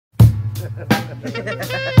And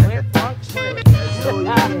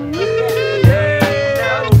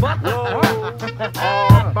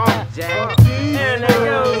it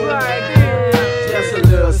goes like this. Just a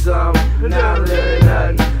little something, not really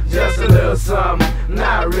nothing. Just a little something,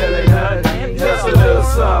 not really nothing. Just a little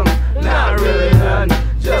something, not really nothing.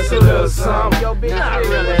 Just a little something, not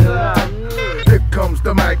really nothing. Here comes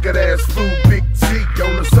the maggot ass food, Big T.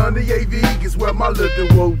 On the Sunday AV is where my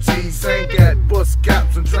little OGs hang at. Bust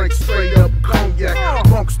caps and drink straight up cognac.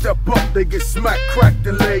 Punks step up, they get smacked, cracked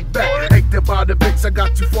and laid back. Ain't that by the bitch, I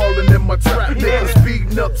got you falling in my trap. Niggas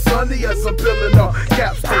speeding up Sunday as I'm peeling off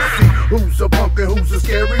caps to see who's a punk and who's a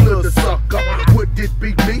scary little sucker. Would it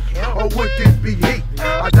be me or would it be he?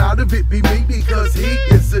 I doubt if it be me because he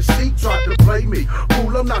is a she. Tried to play me.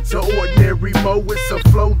 Fool, I'm not your ordinary mo. It's a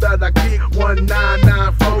flow that I get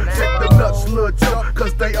 1994. Check the nuts, little chunk,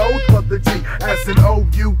 cause they old for the G. As an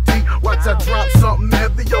O-U-D, watch I drop something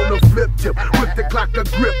heavy on the flip tip. With the clock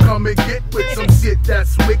of grip, come and get with some shit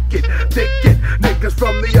that's wicked. Thick it, niggas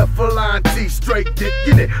from the upper line T, straight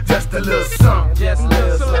dickin' it. Just a little something. Just a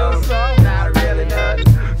little something, not really nothing.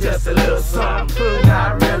 Just a little something,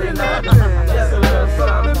 not really nothing. Just a little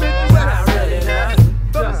something, not really nothing.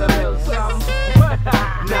 Just a little something.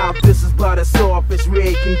 Now this is about as soft as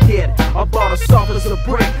Red can get. About as soft as a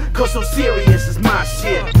brick, cause so serious is my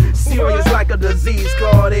shit. Serious like a disease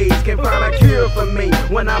called AIDS. Can't find a cure for me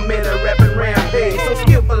when I'm in a rapping rampage. So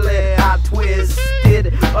skillfully I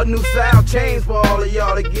twisted a new style change for all of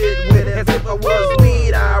y'all to get with it. As if I was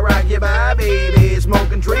weed, I rock you by baby.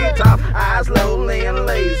 Smoking treetop, eyes slowly and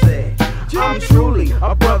lazy. I'm truly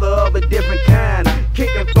a brother of a different kind,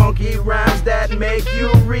 kicking funky rhymes that make you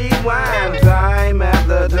rewind. Time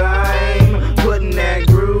after time, putting that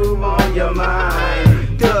groove on your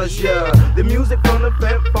mind. Does ya? The music from the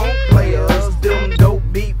fat funk players, them dope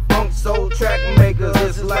beat funk soul track makers.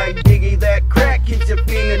 It's like Diggy that crack, hit your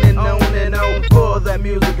finger and on for that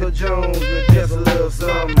musical Jones with just a little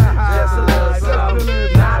something, just a little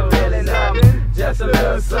something, not really nothing. Just a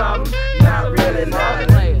little something, not really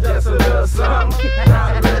nothing. Just a little something,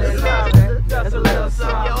 not really nothing. Just a little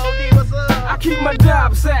something. I keep my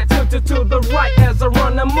job set tilted to the right as I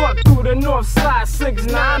run amok through the north side.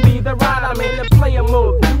 6'9", be the ride, I'm in the player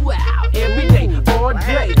mode. Throughout every day, all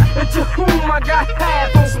day. And to whom I got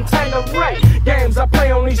half on some Tangeray. Games I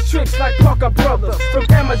play on these tricks like Parker Brothers. From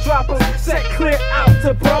camera droppers, set clear out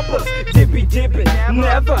to bumpers. Dippy,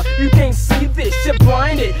 never, you can't see this, you're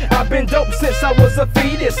blinded. I've been dope since I was a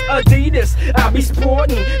fetus. Adidas, I be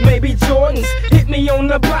sporting, maybe Jordans. Hit me on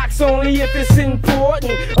the box only if it's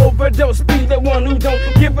important. Overdose, be the one who don't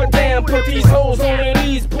give a damn. Put these hoes on their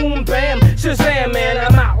knees, boom bam, Shazam, man.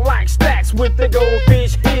 I'm out like stacks with the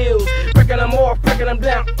goldfish heels, breaking them off, breaking them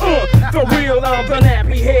down. For real, I'm the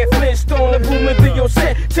nappy head Flintstone and booming through your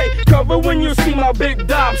set. Take cover when you see my big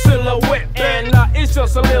dom silhouette. And it's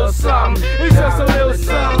just a little something. It's just a little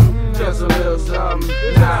something. Just a little something.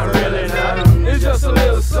 Not really nothing. It's just a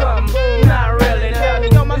little something. Not really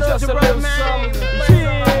nothing. It's just a little something.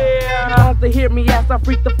 To hear me as I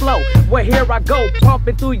freak the flow, well here I go,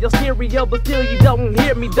 pumping through your stereo, but still you don't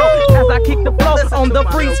hear me though. As I kick the flow on the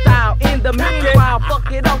freestyle, in the meanwhile,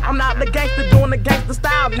 fuck it up, I'm not the gangster doing the gangster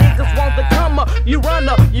style. Niggas want to come up, you run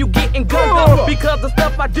up, you getting gunned up, because the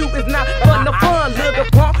stuff I do is not fun to fun. Little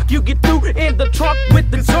punk, you get through in the trunk with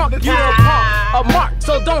the junk, you a punk, a mark,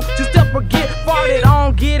 so don't you step forget, fart it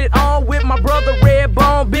on, get it on with my brother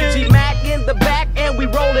Redbone, Big G Mac in the back, and we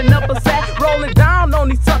rolling up a sack, rolling down on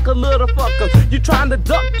these sucker little fuckers. You trying to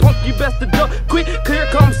duck, punk, you best to duck quick. Here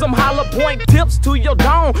comes some hollow point tips to your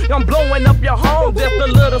dome. I'm blowing up your home, just a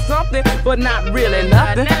little something, but not really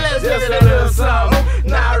nothing. Just a little something,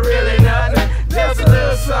 not really nothing. Just a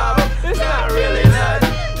little something, it's not really nothing.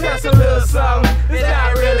 Just a little something, it's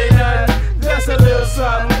not really nothing. Just a little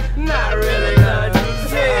something, not really nothing.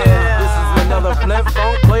 Yeah. This is another Flip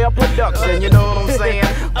Funk Player production, you know what I'm saying?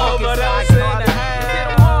 Overdose in the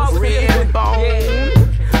house. Redbone,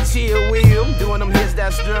 Chill Will, doing them hits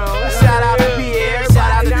that's strong. Shout out to Pierre,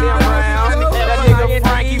 shout out to Tim Brown. That nigga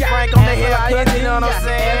Frank on the haircut, you know what I'm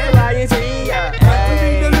saying?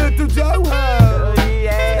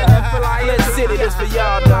 Let's city this for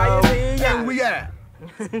y'all, dog. And we out.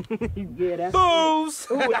 Yeah, that's Booze!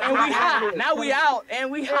 and we out. Now we out,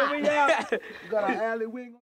 and we out. Got an alley wing.